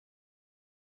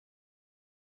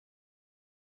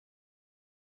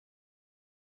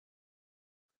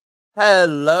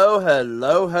Hello,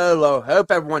 hello, hello.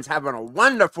 Hope everyone's having a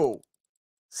wonderful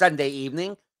Sunday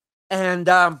evening. And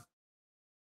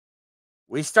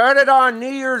we started on New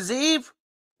Year's Eve.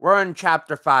 We're on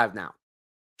chapter 5 now.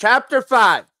 Chapter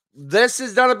 5. This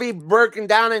is going to be broken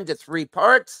down into 3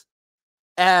 parts.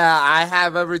 I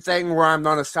have everything where I'm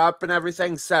going to stop and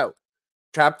everything. So,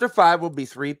 chapter 5 will be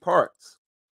 3 parts.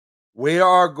 We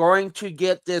are going to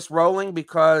get this rolling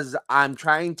because I'm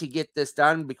trying to get this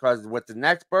done because with the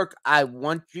next book, I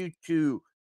want you to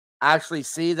actually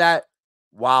see that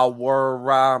while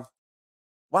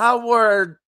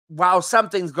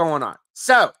something's going on.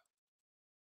 So,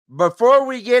 before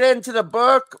we get into the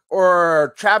book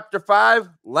or chapter 5,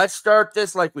 let's start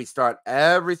this like we start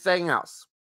everything else.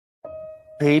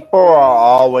 People are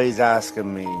always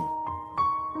asking me,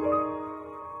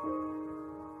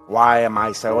 why am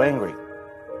I so angry?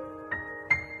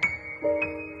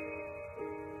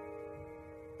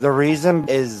 The reason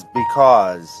is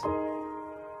because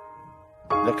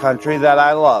the country that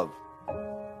I love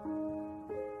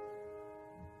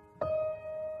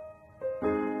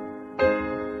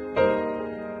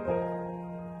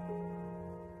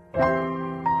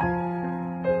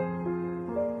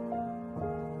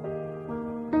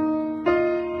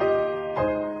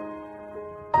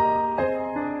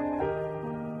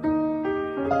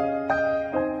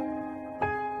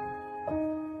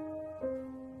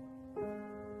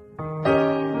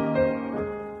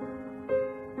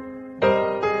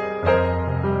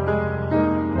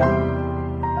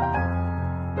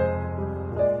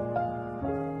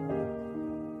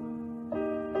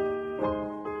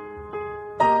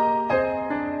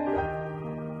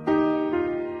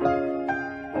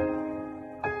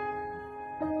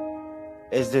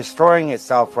is destroying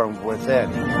itself from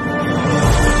within.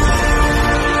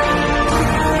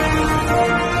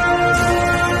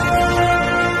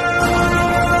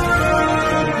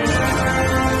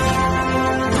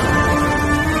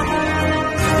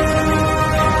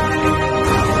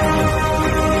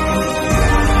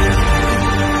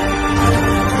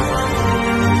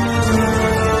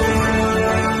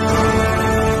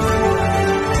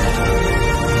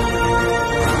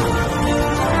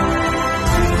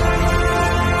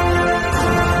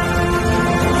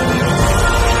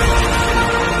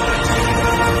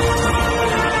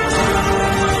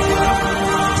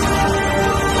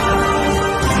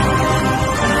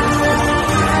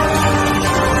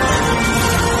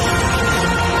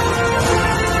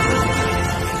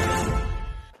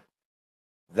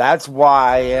 That's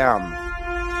why I am.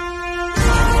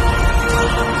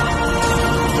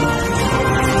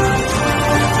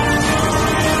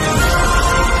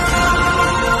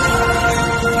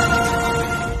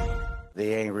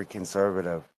 The angry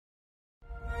conservative.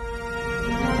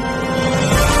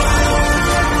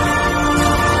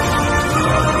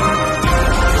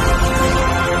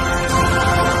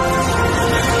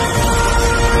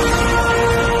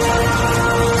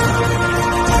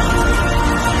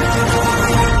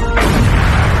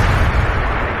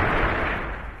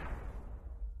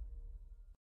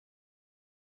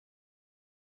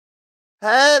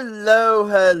 Hello,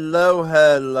 hello,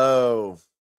 hello.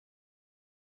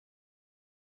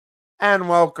 And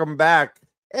welcome back.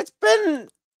 It's been,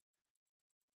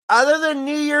 other than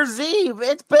New Year's Eve,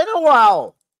 it's been a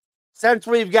while since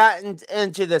we've gotten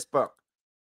into this book.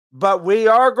 But we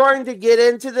are going to get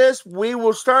into this. We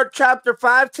will start chapter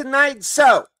 5 tonight.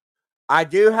 So, I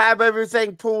do have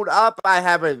everything pulled up. I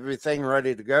have everything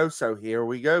ready to go. So, here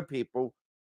we go, people.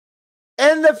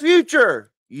 In the future,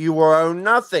 you will own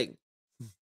nothing.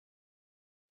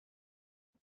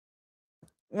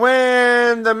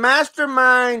 When the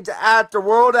masterminds at the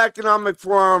World Economic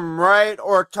Forum write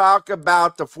or talk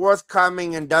about the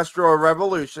forthcoming Industrial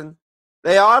Revolution,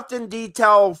 they often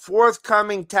detail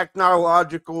forthcoming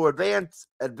technological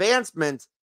advancements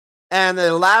and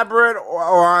elaborate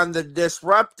on the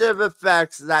disruptive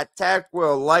effects that tech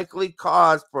will likely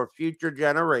cause for future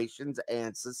generations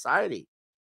and society.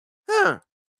 I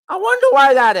wonder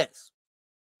why that is.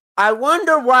 I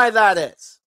wonder why that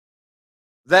is.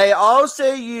 They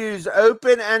also use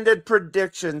open-ended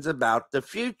predictions about the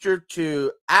future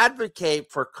to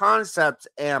advocate for concepts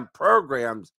and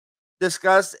programs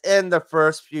discussed in the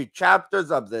first few chapters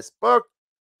of this book.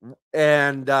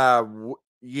 And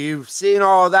you've seen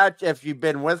all that. If you've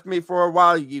been with me for a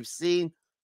while, you've seen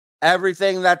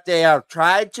everything that they have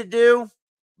tried to do.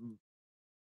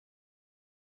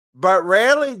 But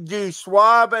rarely do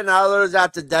Schwab and others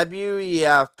at the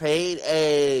WEF paint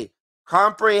a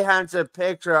comprehensive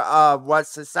picture of what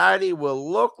society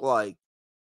will look like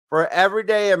for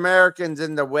everyday Americans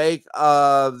in the wake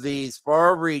of these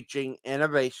far-reaching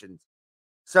innovations.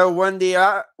 So when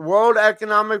the World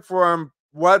Economic Forum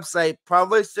website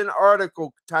published an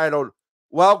article titled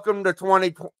Welcome to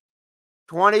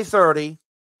 2030,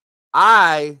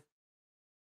 I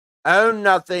own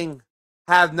nothing,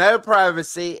 have no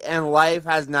privacy, and life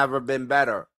has never been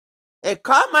better. It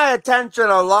caught my attention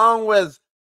along with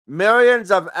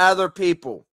millions of other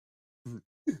people. And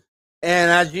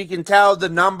as you can tell, the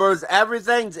numbers,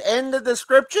 everything's in the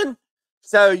description,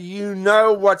 so you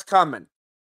know what's coming.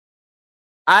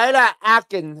 Ida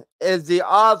Auken is the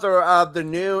author of the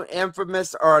new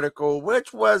infamous article,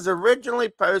 which was originally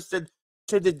posted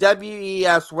to the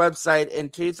WEF's website in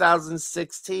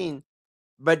 2016,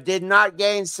 but did not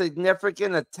gain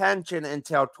significant attention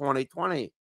until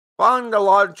 2020, following the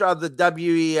launch of the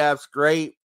WEF's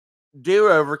Great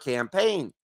Do-Over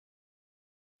campaign.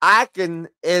 Auken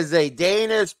is a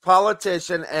Danish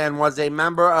politician and was a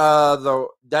member of the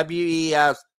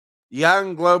WEF's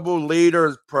Young Global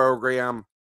Leaders program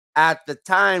at the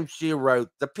time she wrote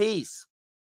the piece.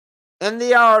 In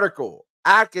the article,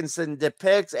 Atkinson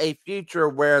depicts a future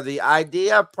where the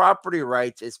idea of property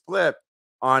rights is flipped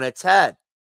on its head.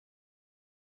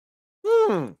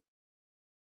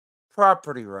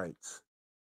 Property rights.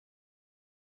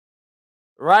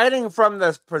 Writing from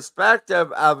the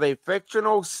perspective of a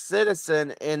fictional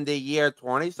citizen in the year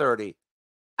 2030,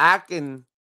 Auken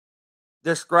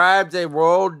describes a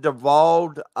world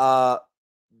devoid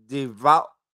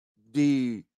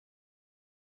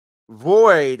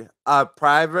of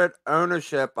private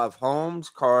ownership of homes,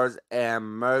 cars,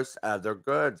 and most other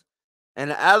goods.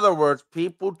 In other words,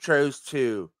 people chose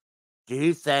to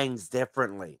do things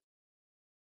differently.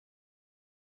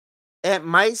 It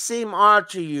might seem odd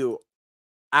to you,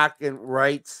 Auken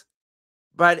writes,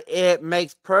 but it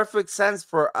makes perfect sense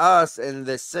for us in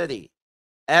this city.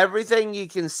 Everything you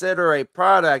consider a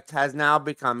product has now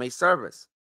become a service.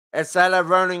 Instead of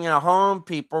owning a home,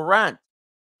 people rent.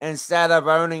 Instead of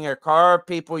owning a car,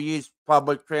 people use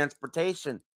public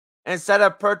transportation. Instead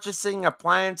of purchasing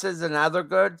appliances and other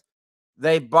goods,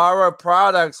 they borrow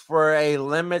products for a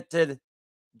limited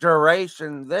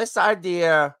duration. This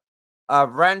idea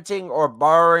of renting or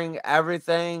borrowing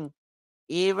everything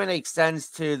even extends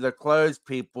to the clothes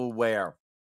people wear.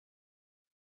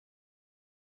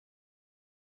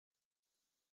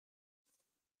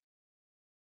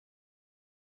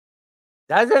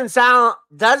 Doesn't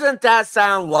that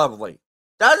sound lovely?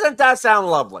 Doesn't that sound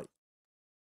lovely?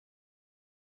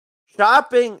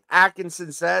 Shopping,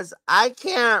 Atkinson says, I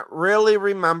can't really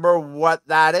remember what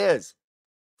that is.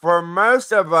 For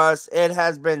most of us, it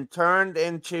has been turned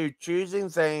into choosing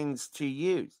things to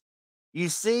use. You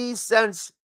see,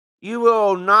 since you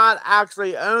will not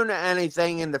actually own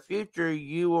anything in the future,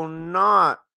 you are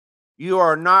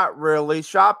not really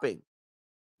shopping.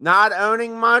 Not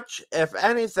owning much, if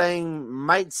anything,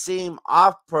 might seem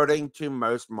off putting to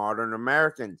most modern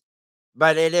Americans,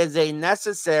 but it is a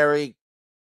necessary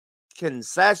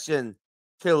concession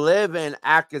to live in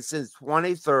Atkinson's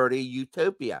 2030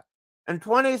 utopia. In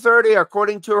 2030,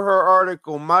 according to her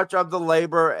article, much of the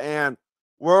labor and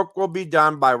work will be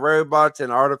done by robots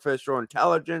and artificial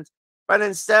intelligence. But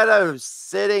instead of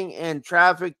sitting in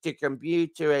traffic to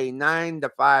commute to a 9 to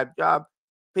 5 job,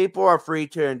 people are free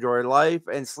to enjoy life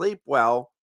and sleep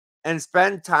well and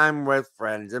spend time with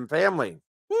friends and family.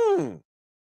 All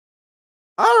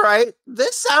right.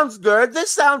 This sounds good. This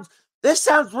sounds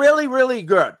really, really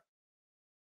good.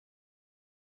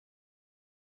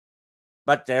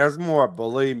 But there's more,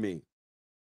 believe me.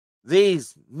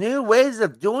 These new ways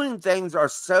of doing things are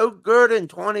so good in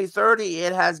 2030,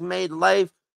 it has made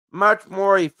life much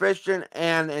more efficient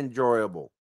and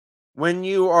enjoyable. When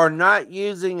you are not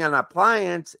using an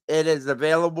appliance, it is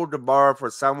available to borrow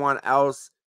for someone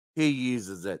else who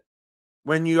uses it.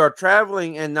 When you are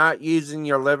traveling and not using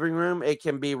your living room, it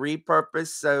can be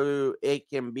repurposed so it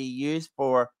can be used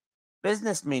for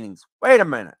business meetings. Wait a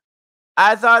minute.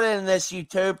 I thought in this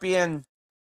utopian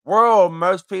world,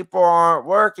 most people aren't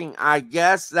working. I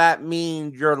guess that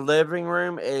means your living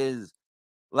room is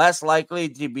less likely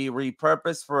to be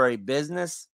repurposed for a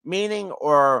business meeting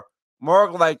or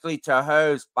more likely to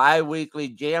host bi weekly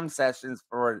jam sessions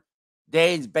for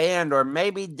Dave's band or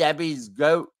maybe Debbie's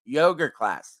yoga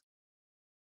class.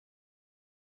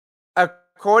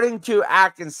 According to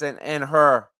Atkinson in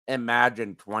her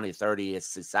imagined 2030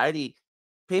 society,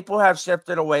 people have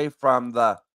shifted away from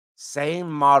the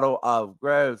same model of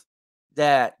growth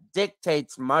that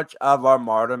dictates much of our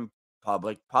modern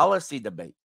public policy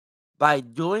debate. By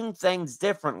doing things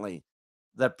differently,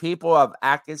 the people of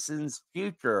Atkinson's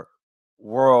future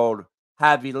world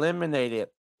have eliminated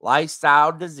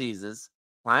lifestyle diseases,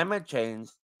 climate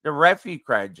change, the refugee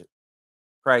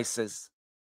crisis,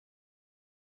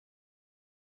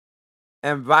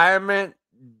 environment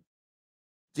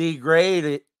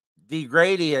degradation,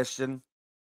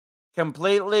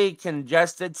 completely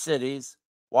congested cities,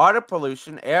 water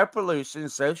pollution, air pollution,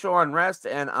 social unrest,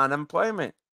 and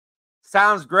unemployment.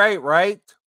 Sounds great, right?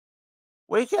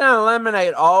 We can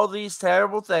eliminate all these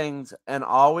terrible things, and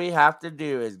all we have to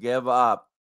do is give up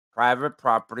private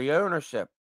property ownership.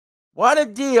 What a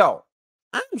deal!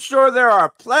 I'm sure there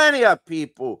are plenty of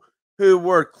people who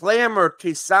would clamor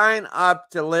to sign up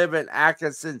to live in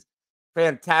Atkinson's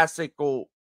fantastical,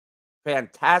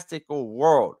 fantastical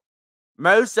world,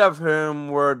 most of whom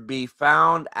would be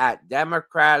found at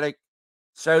Democratic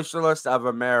Socialist of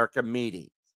America meetings.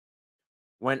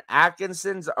 When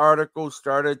Atkinson's article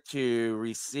started to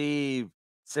receive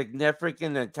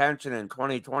significant attention in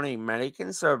 2020, many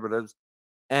conservatives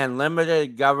and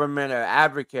limited government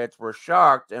advocates were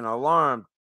shocked and alarmed,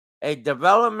 a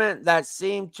development that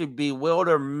seemed to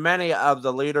bewilder many of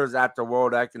the leaders at the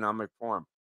World Economic Forum.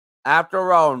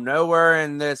 After all, nowhere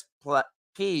in this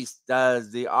piece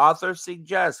does the author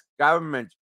suggest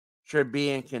government should be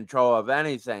in control of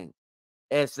anything.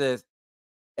 If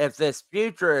this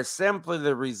future is simply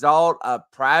the result of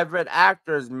private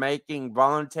actors making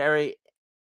voluntary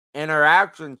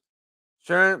interactions,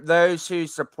 shouldn't those who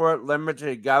support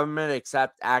limited government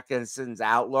accept Atkinson's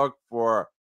outlook for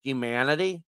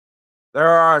humanity? There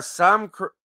are some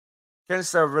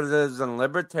conservatives and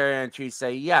libertarians who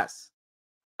say yes.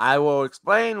 I will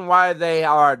explain why they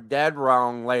are dead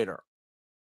wrong later.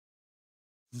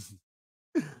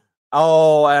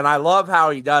 Oh, and I love how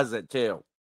he does it too.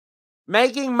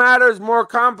 Making matters more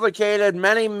complicated,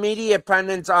 many media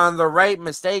pundits on the right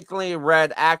mistakenly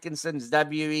read Atkinson's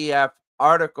WEF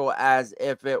article as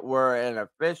if it were an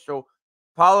official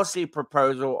policy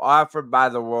proposal offered by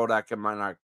the World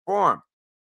Economic Forum.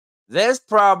 This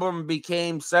problem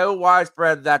became so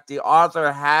widespread that the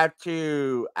author had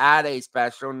to add a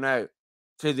special note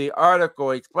to the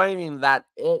article explaining that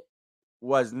it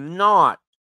was not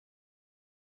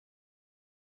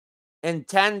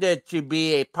intended to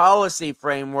be a policy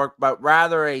framework, but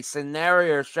rather a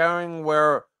scenario showing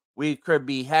where we could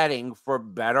be heading for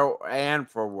better and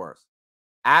for worse.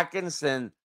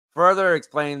 Atkinson further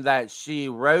explained that she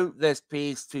wrote this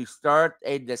piece to start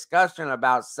a discussion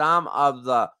about some of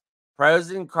the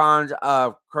pros and cons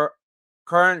of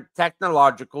current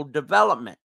technological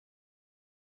development.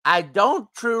 I don't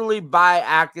truly buy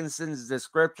Atkinson's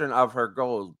description of her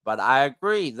goals, but I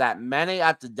agree that many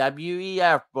at the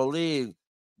WEF believe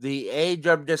the age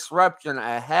of disruption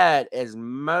ahead is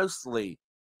mostly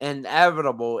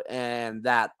inevitable and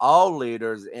that all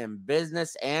leaders in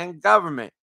business and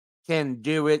government can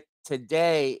do it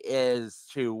today is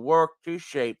to work to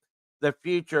shape the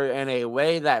future in a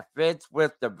way that fits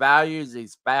with the values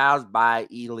espoused by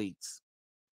elites.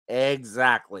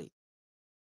 Exactly.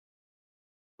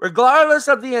 Regardless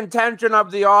of the intention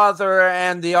of the author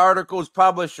and the article's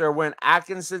publisher, when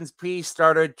Atkinson's piece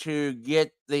started to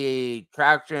get the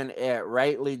traction it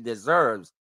rightly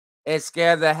deserves, it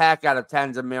scared the heck out of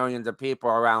tens of millions of people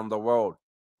around the world,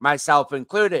 myself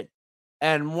included.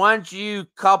 And once you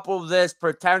couple this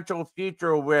potential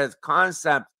future with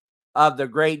concepts of the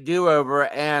great do-over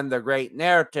and the great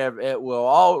narrative, it will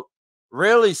all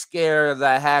really scare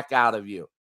the heck out of you.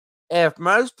 If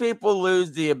most people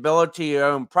lose the ability to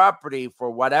own property for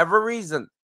whatever reason,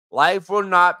 life will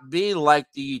not be like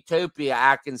the utopia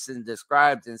Atkinson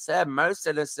describes. Instead, most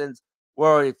citizens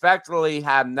will effectively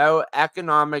have no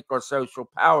economic or social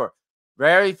power,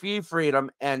 very few freedom,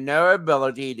 and no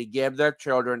ability to give their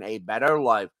children a better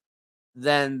life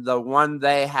than the one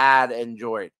they had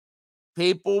enjoyed.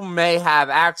 People may have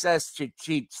access to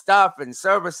cheap stuff and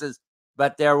services,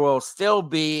 but there will still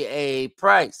be a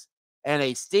price, and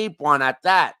a steep one at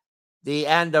that, the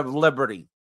end of liberty.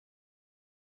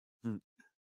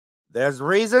 There's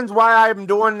reasons why I'm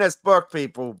doing this book,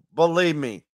 people. Believe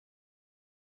me.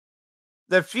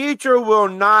 The future will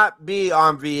not be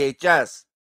on VHS.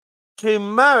 To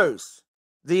most,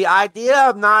 the idea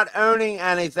of not owning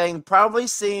anything probably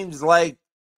seems like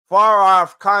far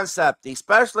off concept,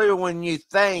 especially when you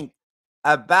think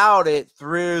about it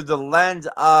through the lens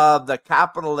of the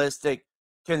capitalistic,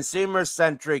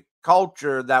 consumer-centric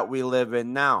culture that we live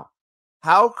in now.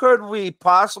 How could we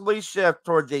possibly shift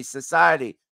towards a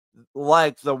society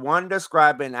like the one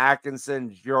described in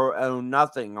Atkinson's Your Own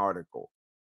Nothing article?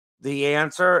 The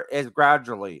answer is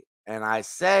gradually. And I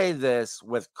say this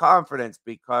with confidence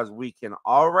because we can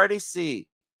already see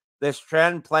this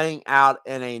trend playing out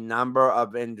in a number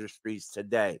of industries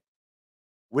today.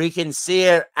 We can see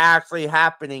it actually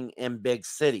happening in big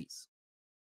cities.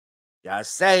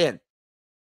 Just saying.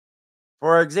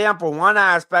 For example, one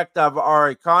aspect of our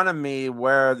economy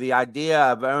where the idea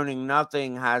of owning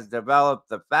nothing has developed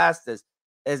the fastest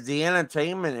is the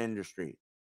entertainment industry.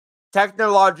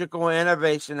 Technological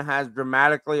innovation has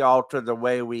dramatically altered the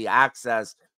way we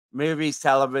access movies,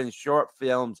 television, short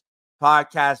films,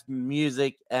 podcasts,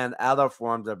 music, and other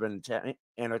forms of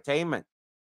entertainment.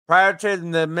 Prior to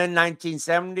the mid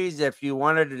 1970s, if you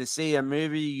wanted to see a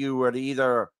movie, you would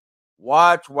either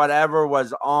watch whatever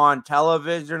was on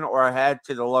television or head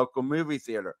to the local movie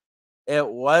theater. It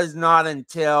was not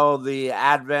until the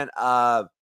advent of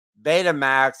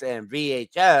Betamax and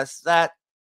VHS that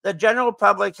the general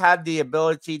public had the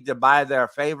ability to buy their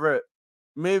favorite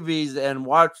movies and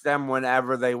watch them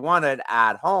whenever they wanted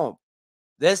at home.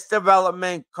 This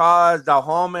development caused the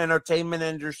home entertainment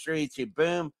industry to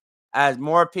boom as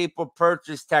more people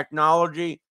purchased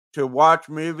technology to watch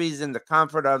movies in the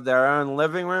comfort of their own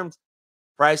living rooms.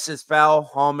 Prices fell,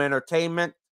 home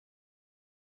entertainment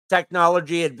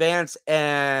technology advanced,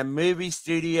 and movie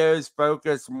studios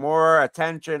focused more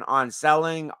attention on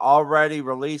selling already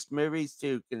released movies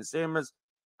to consumers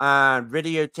on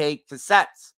videotape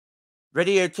cassettes.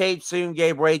 Videotape soon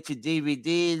gave way to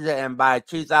DVDs, and by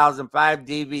 2005,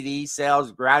 DVD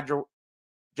sales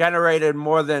generated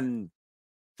more than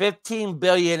 15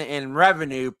 billion in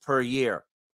revenue per year.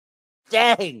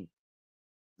 Dang,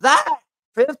 that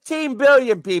 15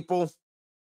 billion, people,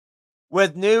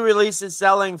 with new releases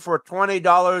selling for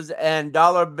 $20 and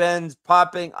dollar bins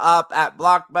popping up at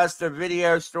Blockbuster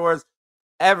video stores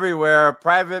everywhere.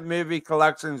 Private movie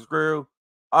collections grew.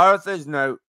 Author's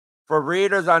note: for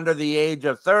readers under the age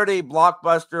of 30,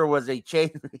 Blockbuster was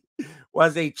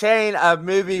a chain of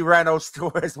movie rental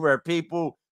stores where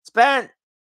people spent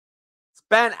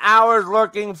hours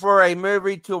looking for a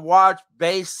movie to watch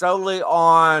based solely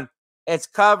on its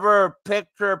cover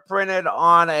picture printed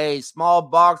on a small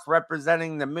box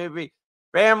representing the movie.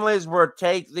 Families would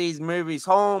take these movies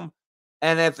home,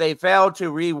 and if they failed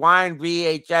to rewind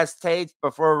VHS tapes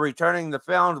before returning the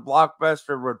films,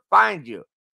 Blockbuster would find you.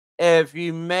 If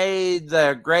you made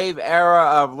the grave error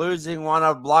of losing one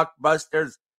of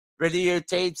Blockbuster's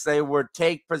videotapes, they would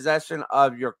take possession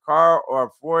of your car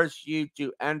or force you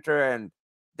to enter an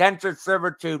indentured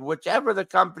servitude, whichever the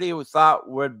company thought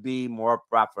would be more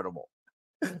profitable.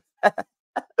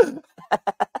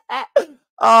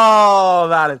 Oh,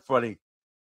 that is funny.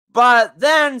 But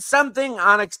then something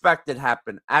unexpected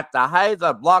happened. At the height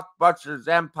of Blockbuster's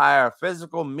empire,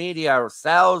 physical media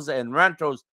sales and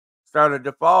rentals started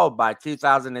to fall. By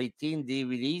 2018,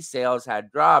 DVD sales had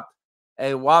dropped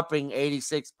a whopping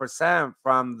 86%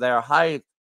 from their height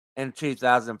in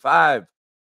 2005.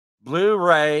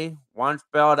 Blu-ray, once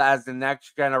billed as the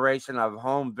next generation of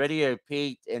home video,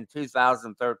 peaked in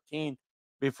 2013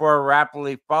 before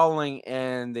rapidly falling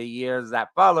in the years that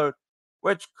followed,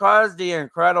 which caused the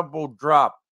incredible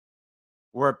drop.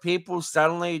 Were people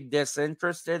suddenly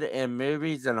disinterested in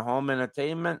movies and home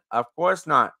entertainment? Of course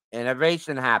not.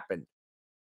 Innovation happened.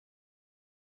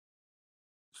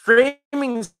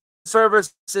 Streaming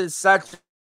services such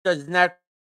as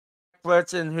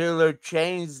Netflix and Hulu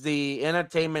changed the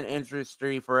entertainment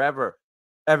industry forever.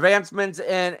 Advancements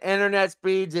in internet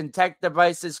speeds and tech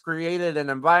devices created an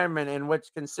environment in which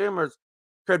consumers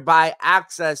could buy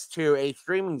access to a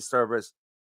streaming service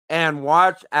and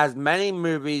watch as many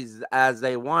movies as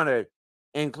they wanted,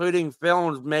 including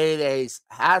films made a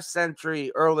half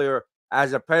century earlier,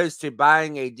 as opposed to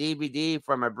buying a DVD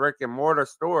from a brick and mortar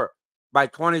store. By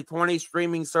 2020,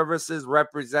 streaming services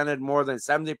represented more than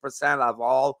 70% of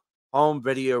all home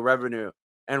video revenue.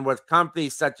 And with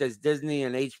companies such as Disney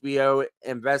and HBO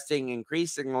investing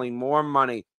increasingly more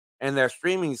money in their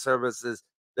streaming services,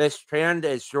 this trend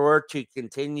is sure to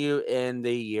continue in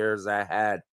the years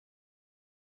ahead.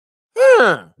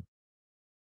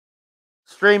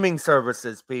 Streaming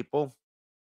services, people.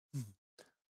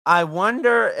 I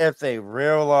wonder if they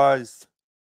realized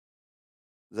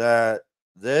that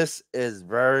this is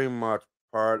very much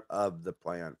part of the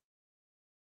plan.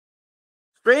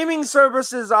 Streaming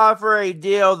services offer a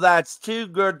deal that's too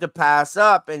good to pass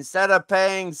up. Instead of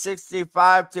paying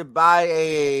 $65 to buy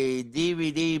a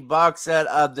DVD box set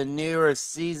of the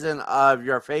newest season of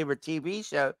your favorite TV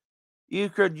show, you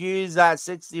could use that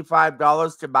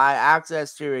 $65 to buy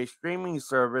access to a streaming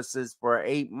services for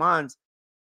 8 months,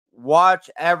 watch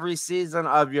every season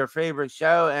of your favorite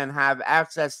show, and have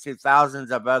access to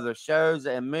thousands of other shows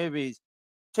and movies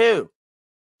too.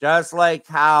 Just like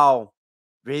how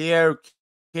video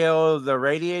killed the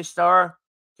radio star,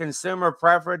 consumer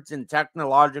preference and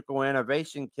technological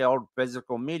innovation killed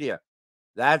physical media.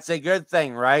 That's a good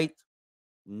thing, right?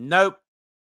 Nope.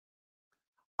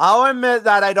 I'll admit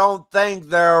that I don't think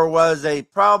there was a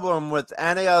problem with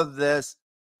any of this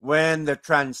when the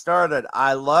trend started.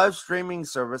 I love streaming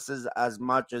services as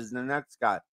much as the next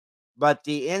guy, but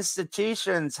the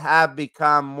institutions have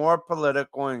become more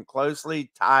political and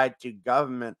closely tied to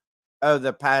government over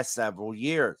the past several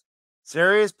years.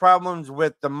 Serious problems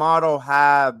with the model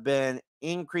have been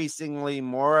increasingly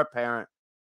more apparent,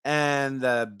 and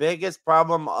the biggest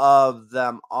problem of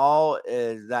them all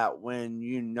is that when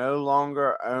you no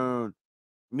longer own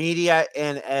media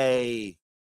in a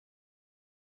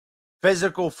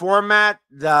physical format,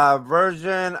 the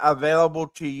version available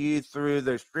to you through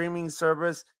the streaming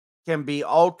service can be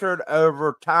altered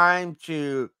over time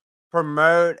to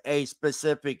promote a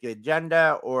specific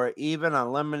agenda or even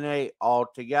eliminate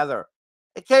altogether.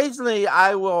 Occasionally,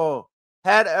 I will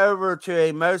head over to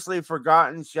a mostly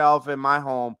forgotten shelf in my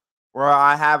home where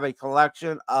I have a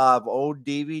collection of old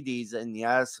DVDs and,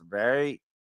 yes,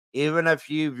 even a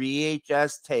few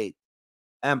VHS tapes,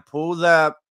 and pull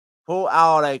out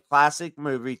a classic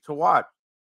movie to watch,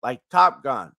 like Top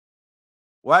Gun.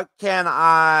 What can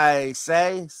I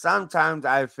say? Sometimes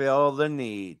I feel the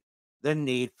need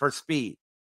for speed.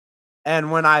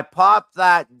 And when I pop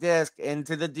that disc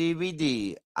into the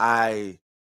DVD, I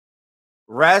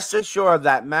rest assured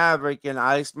that Maverick and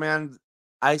Iceman's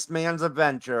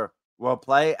adventure will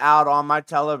play out on my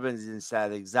television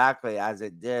set exactly as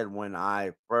it did when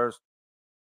I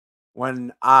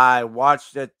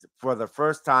watched it for the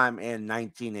first time in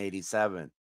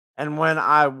 1987. And when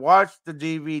I watched the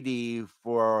DVD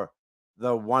for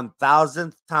the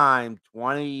 1000th time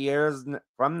 20 years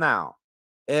from now,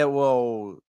 it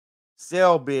will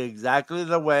still be exactly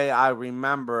the way I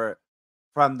remember it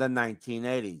from the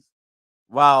 1980s.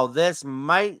 While this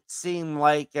might seem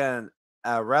like a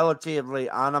relatively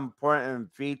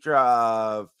unimportant feature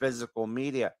of physical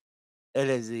media, it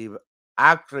is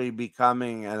actually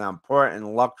becoming an important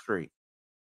luxury.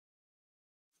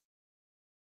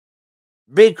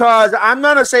 Because I'm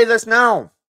going to say this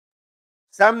now.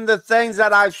 Some of the things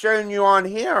that I've shown you on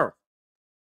here,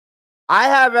 I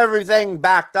have everything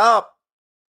backed up,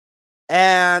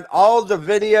 and all the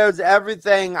videos,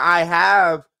 everything I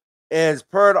have is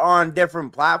put on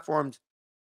different platforms.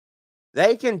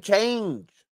 They can change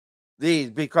these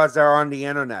because they're on the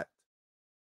internet.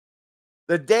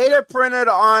 The data printed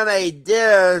on a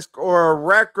disc or a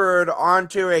record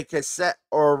onto a cassette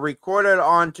or recorded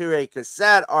onto a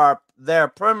cassette are there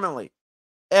permanently.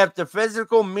 If the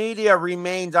physical media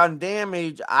remains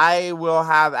undamaged, I will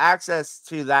have access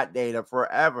to that data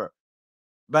forever.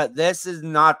 But this is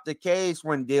not the case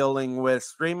when dealing with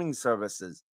streaming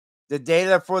services. The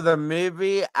data for the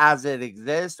movie as it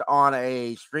exists on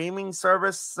a streaming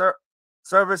service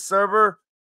server,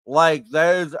 like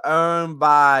those owned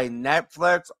by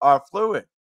Netflix, are fluid.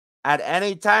 At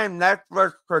any time,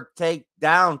 Netflix could take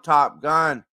down Top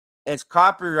Gun. Its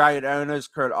copyright owners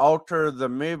could alter the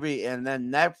movie, and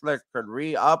then Netflix could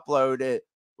re-upload it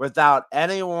without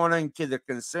any warning to the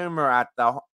consumer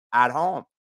at home.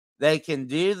 They can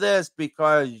do this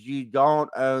because you don't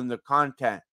own the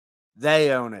content.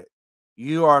 They own it.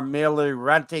 You are merely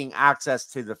renting access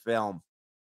to the film.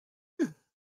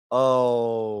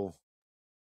 Oh.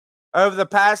 Over the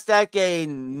past decade,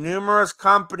 numerous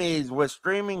companies with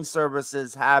streaming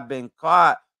services have been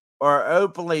caught or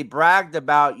openly bragged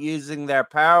about using their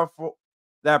power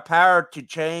to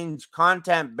change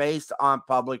content based on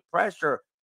public pressure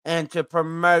and to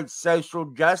promote social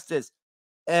justice.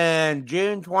 In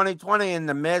June 2020, in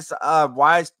the midst of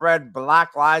widespread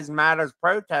Black Lives Matter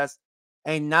protests,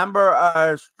 a number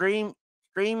of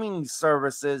streaming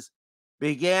services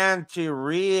began to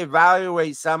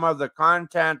reevaluate some of the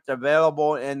content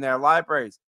available in their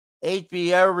libraries.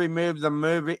 HBO removed the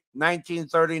movie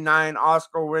 1939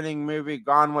 Oscar-winning movie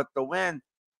Gone with the Wind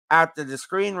after the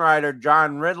screenwriter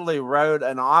John Ridley wrote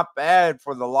an op-ed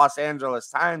for the Los Angeles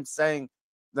Times saying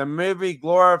the movie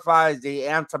glorifies the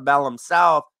antebellum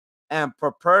South and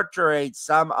perpetuates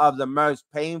some of the most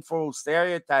painful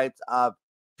stereotypes of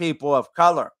people of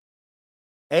color.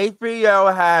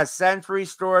 HBO has since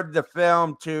restored the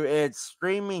film to its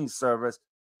streaming service,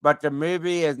 but the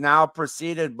movie is now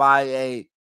preceded by a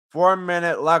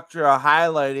 4-minute lecture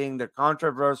highlighting the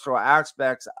controversial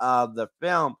aspects of the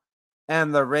film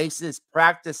and the racist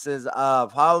practices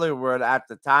of Hollywood at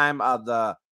the time of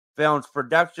the film's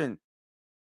production.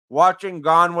 Watching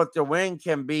Gone with the Wind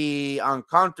can be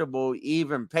uncomfortable,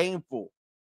 even painful,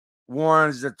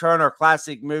 warns the Turner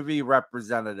Classic Movie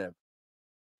representative.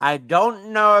 I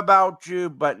don't know about you,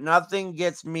 but nothing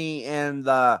gets me in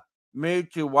the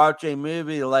mood to watch a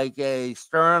movie like a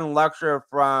stern lecture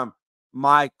from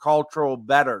my cultural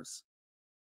betters.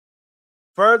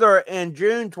 Further, in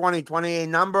June 2020, a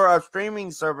number of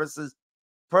streaming services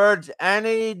purged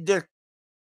any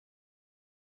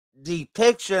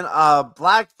depiction of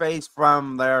blackface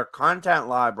from their content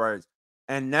libraries.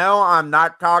 And no, I'm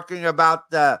not talking about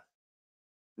the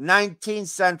 19th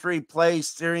century plays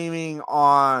streaming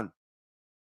on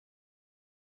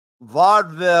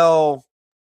vaudeville.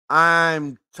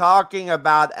 I'm talking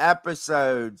about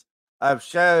episodes of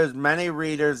shows many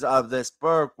readers of this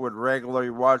book would regularly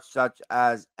watch, such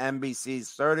as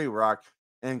NBC's 30 Rock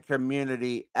and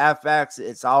Community, FX,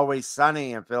 It's Always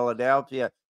Sunny in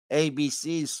Philadelphia,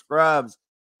 ABC's Scrubs.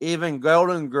 Even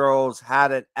Golden Girls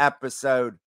had an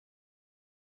episode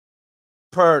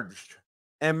purged.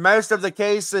 In most of the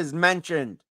cases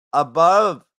mentioned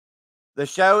above, the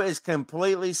show is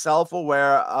completely self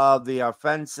aware of the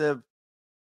offensive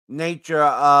nature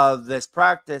of this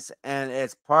practice, and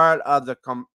it's part of the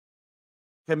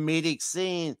comedic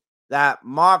scene that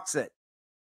mocks it.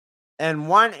 In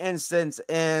one instance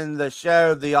in the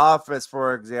show The Office,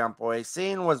 for example, a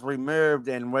scene was removed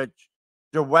in which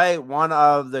Dwight, one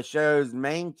of the show's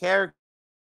main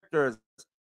characters,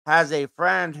 has a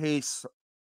friend who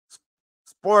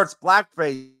sports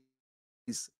blackface.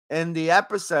 In the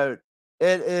episode,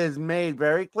 it is made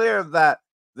very clear that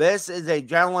this is a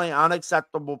generally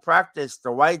unacceptable practice.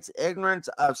 Dwight's ignorance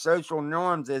of social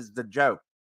norms is the joke,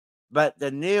 but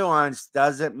the nuance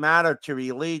doesn't matter to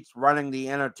elites running the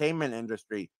entertainment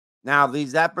industry. Now,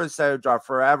 these episodes are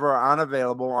forever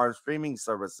unavailable on streaming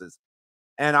services.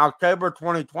 In October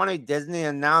 2020, Disney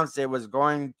announced it was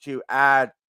going to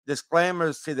add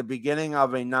disclaimers to the beginning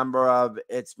of a number of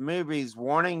its movies,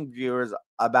 warning viewers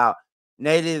about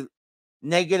negative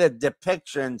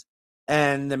depictions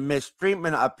and the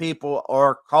mistreatment of people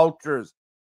or cultures.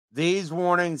 These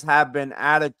warnings have been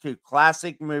added to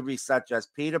classic movies such as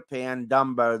Peter Pan,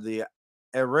 Dumbo, The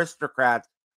Aristocrats,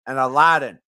 and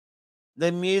Aladdin.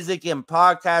 The music and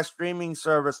podcast streaming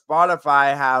service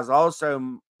Spotify has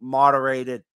also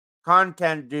moderated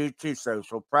content due to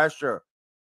social pressure.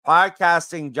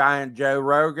 Podcasting giant Joe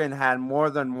Rogan had more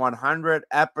than 100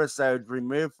 episodes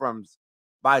removed from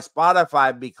by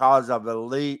Spotify because of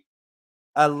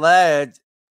alleged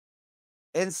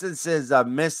instances of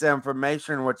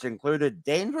misinformation, which included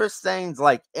dangerous things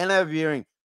like interviewing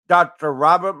Dr.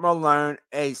 Robert Malone,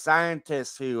 a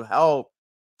scientist who helped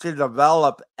to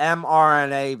develop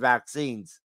mRNA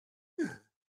vaccines.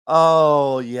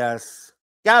 Oh, yes.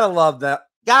 Gotta love that.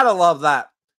 Gotta love that.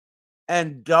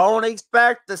 And don't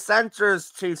expect the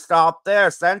censors to stop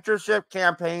there. Censorship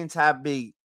campaigns have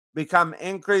become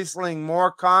increasingly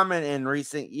more common in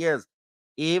recent years,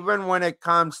 even when it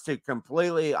comes to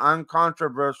completely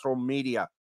uncontroversial media.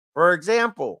 For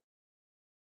example,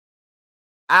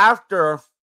 after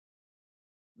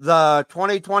the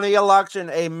 2020 election,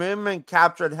 a movement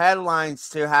captured headlines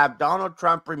to have Donald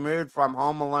Trump removed from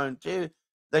Home Alone 2.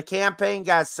 The campaign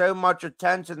got so much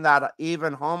attention that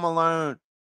even Home Alone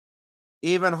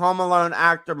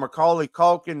actor Macaulay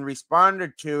Culkin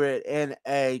responded to it in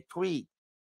a tweet.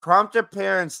 Trump's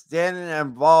appearance didn't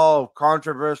involve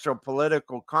controversial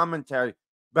political commentary,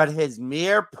 but his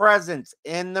mere presence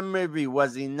in the movie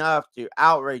was enough to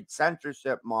outrage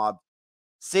censorship mobs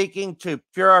seeking to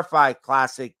purify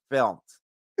classic films.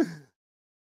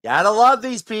 Gotta love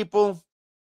these people.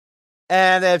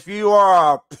 And if you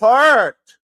are a part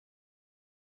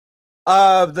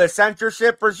of the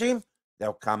censorship regime,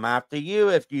 they'll come after you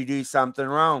if you do something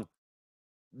wrong.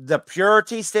 The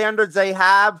purity standards they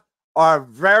have are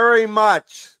very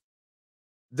much,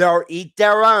 they'll eat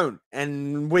their own.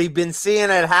 And we've been seeing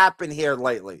it happen here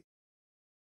lately.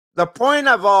 The point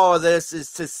of all of this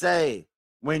is to say,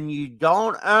 when you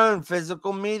don't own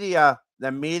physical media,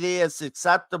 the media is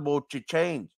susceptible to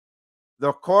change.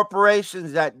 The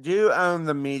corporations that do own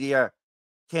the media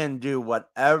can do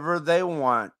whatever they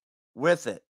want with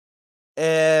it.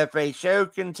 If a show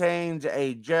contains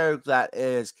a joke that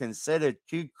is considered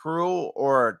too cruel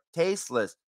or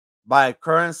tasteless by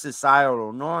current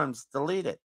societal norms, delete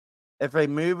it. If a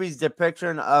movie's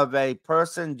depiction of a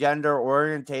person, gender,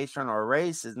 orientation, or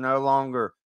race is no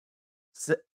longer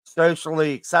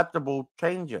socially acceptable,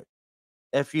 change it.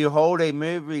 If you hold a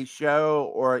movie,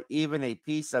 show, or even a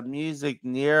piece of music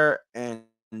near and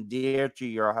dear to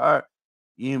your heart,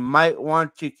 you might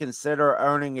want to consider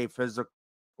owning a physical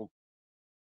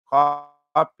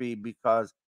copy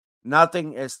because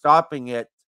nothing is stopping it.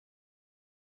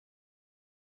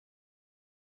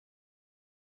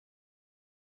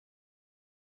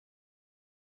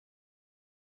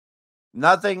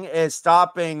 Nothing is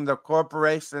stopping the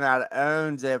corporation that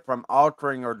owns it from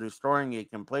altering or destroying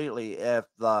it completely. If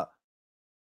the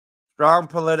strong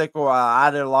political or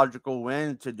ideological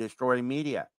winds to destroy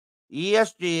media.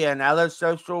 ESG and other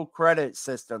social credit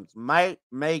systems might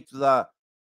make the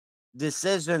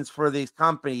decisions for these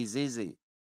companies easy.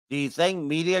 Do you think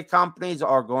media companies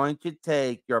are going to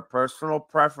take your personal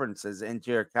preferences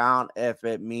into account if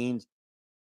it means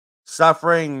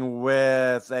suffering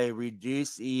with a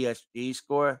reduced ESG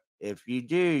score? If you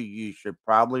do, you should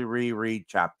probably reread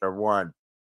chapter 1.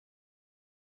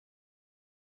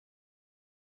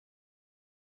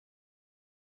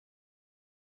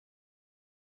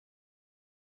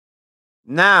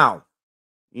 Now,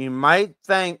 you might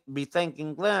be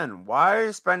thinking, Glenn, why are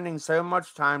you spending so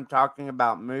much time talking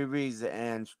about movies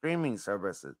and streaming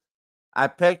services? I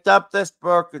picked up this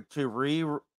book to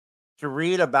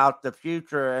read about the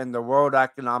future and the World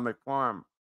Economic Forum.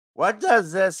 What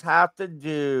does this have to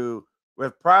do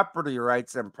with property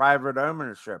rights and private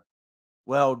ownership?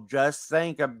 Well, just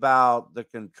think about the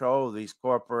control these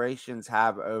corporations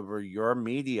have over your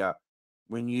media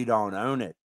when you don't own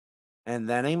it. And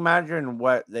then imagine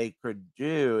what they could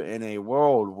do in a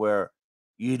world where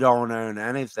you don't own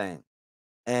anything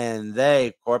and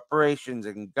corporations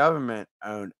and government,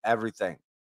 own everything.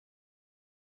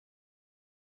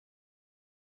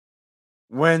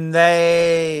 When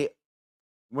they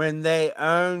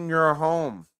own your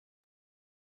home.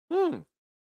 Hmm.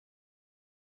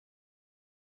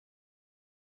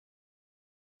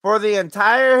 For the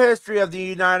entire history of the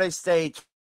United States,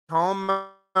 home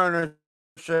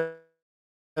ownership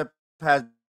has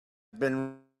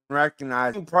been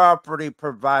recognized. Property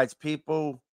provides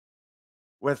people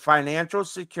with financial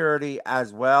security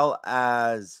as well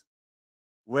as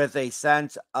with a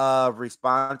sense of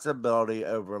responsibility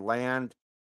over land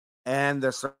and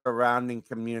the surrounding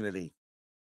community.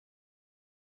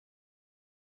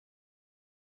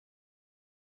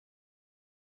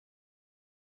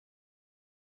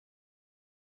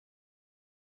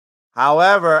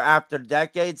 However, after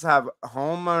decades of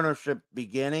home ownership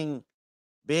being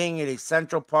an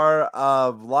essential part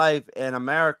of life in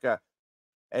America,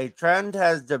 a trend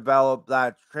has developed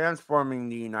that's transforming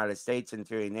the United States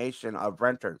into a nation of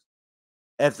renters.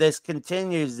 If this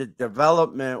continues, the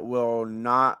development will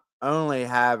not only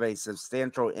have a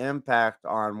substantial impact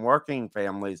on working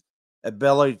families'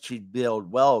 ability to build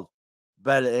wealth,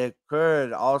 but it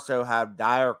could also have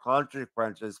dire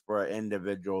consequences for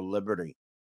individual liberty.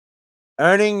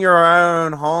 Owning your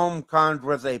own home comes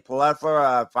with a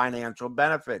plethora of financial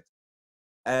benefits.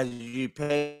 As you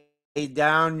pay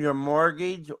down your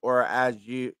mortgage or as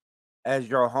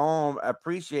your home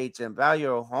appreciates in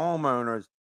value, homeowners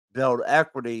build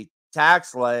equity.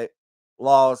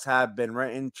 Laws have been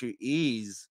written to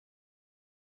ease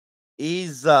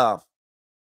the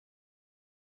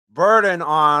burden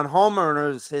on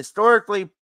homeowners.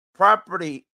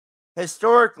 Property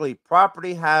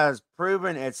has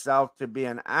proven itself to be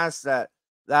an asset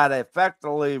that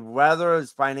effectively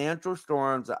weathers financial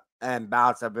storms and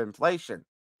bouts of inflation.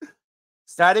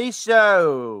 Studies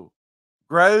show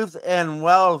growth and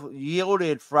wealth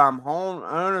yielded from home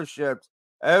ownership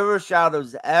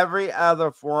overshadows every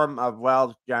other form of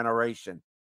wealth generation.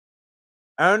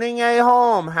 Owning a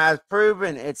home has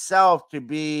proven itself to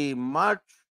be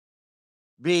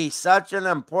such an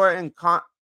important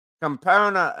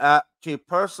component to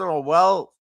personal wealth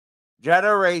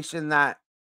generation that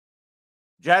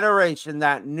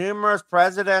numerous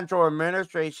presidential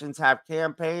administrations have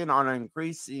campaigned on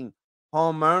increasing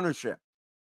home ownership.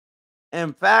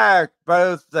 In fact,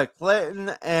 both the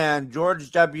Clinton and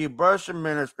George W. Bush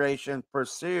administration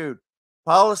pursued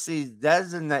policies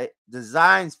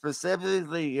designed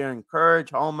specifically to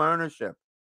encourage home ownership.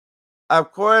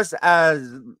 Of course,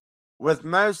 as with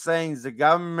most things the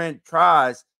government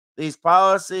tries, these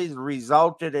policies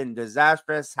resulted in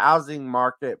disastrous housing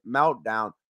market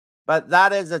meltdown, but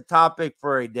that is a topic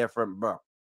for a different book.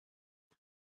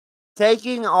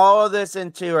 Taking all of this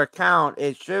into account,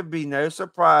 it should be no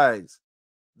surprise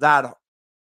that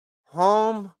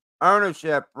home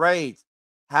ownership rates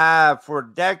have for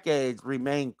decades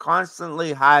remained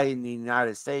constantly high in the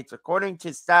United States. According to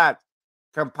stats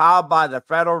compiled by the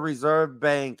Federal Reserve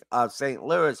Bank of St.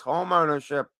 Louis, home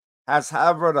ownership has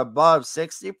hovered above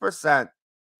 60%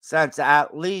 since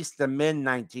at least the mid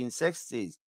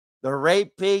 1960s. The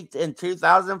rate peaked in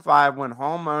 2005 when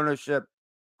home ownership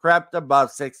crept above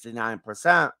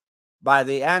 69%. By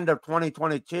the end of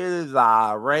 2022,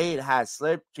 the rate has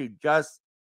slipped to just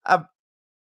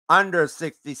under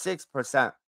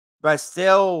 66%, but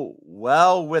still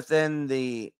well within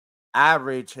the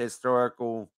average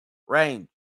historical range.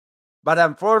 But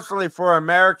unfortunately for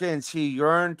Americans who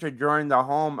yearn to join the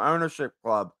home ownership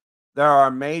club, there are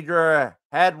major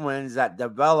headwinds that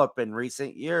develop in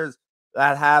recent years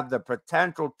that have the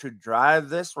potential to drive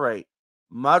this rate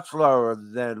much lower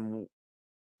than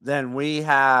we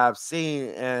have seen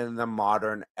in the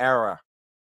modern era.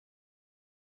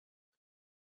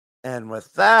 And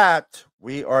with that,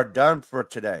 we are done for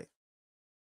today.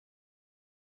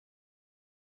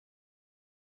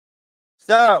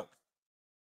 So,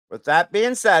 with that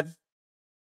being said,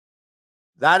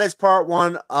 that is part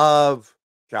 1 of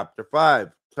chapter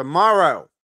 5. Tomorrow,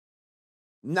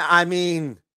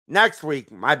 next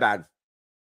week, my bad,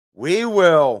 we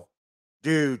will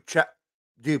do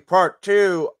part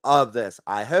 2 of this.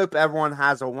 I hope everyone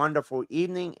has a wonderful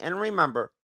evening, and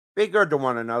remember, be good to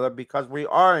one another because we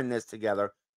are in this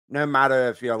together, no matter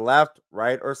if you're left,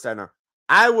 right, or center.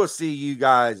 I will see you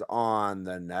guys on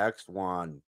the next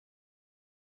one.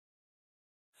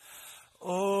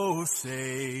 Oh,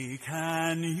 say,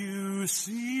 can you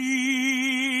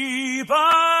see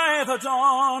by the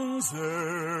dawn's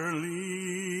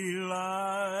early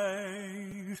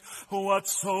light what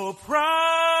so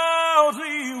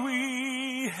proudly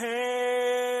we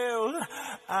hailed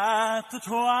at the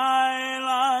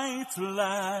twilight's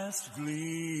last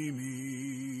gleaming,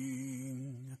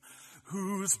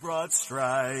 whose broad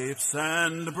stripes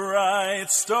and bright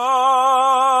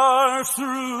stars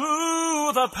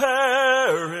through the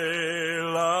perilous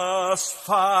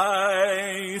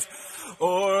fight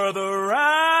o'er the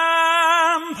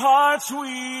ramparts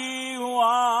we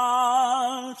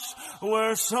watched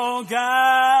were so gallantly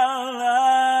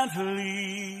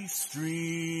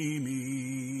streaming.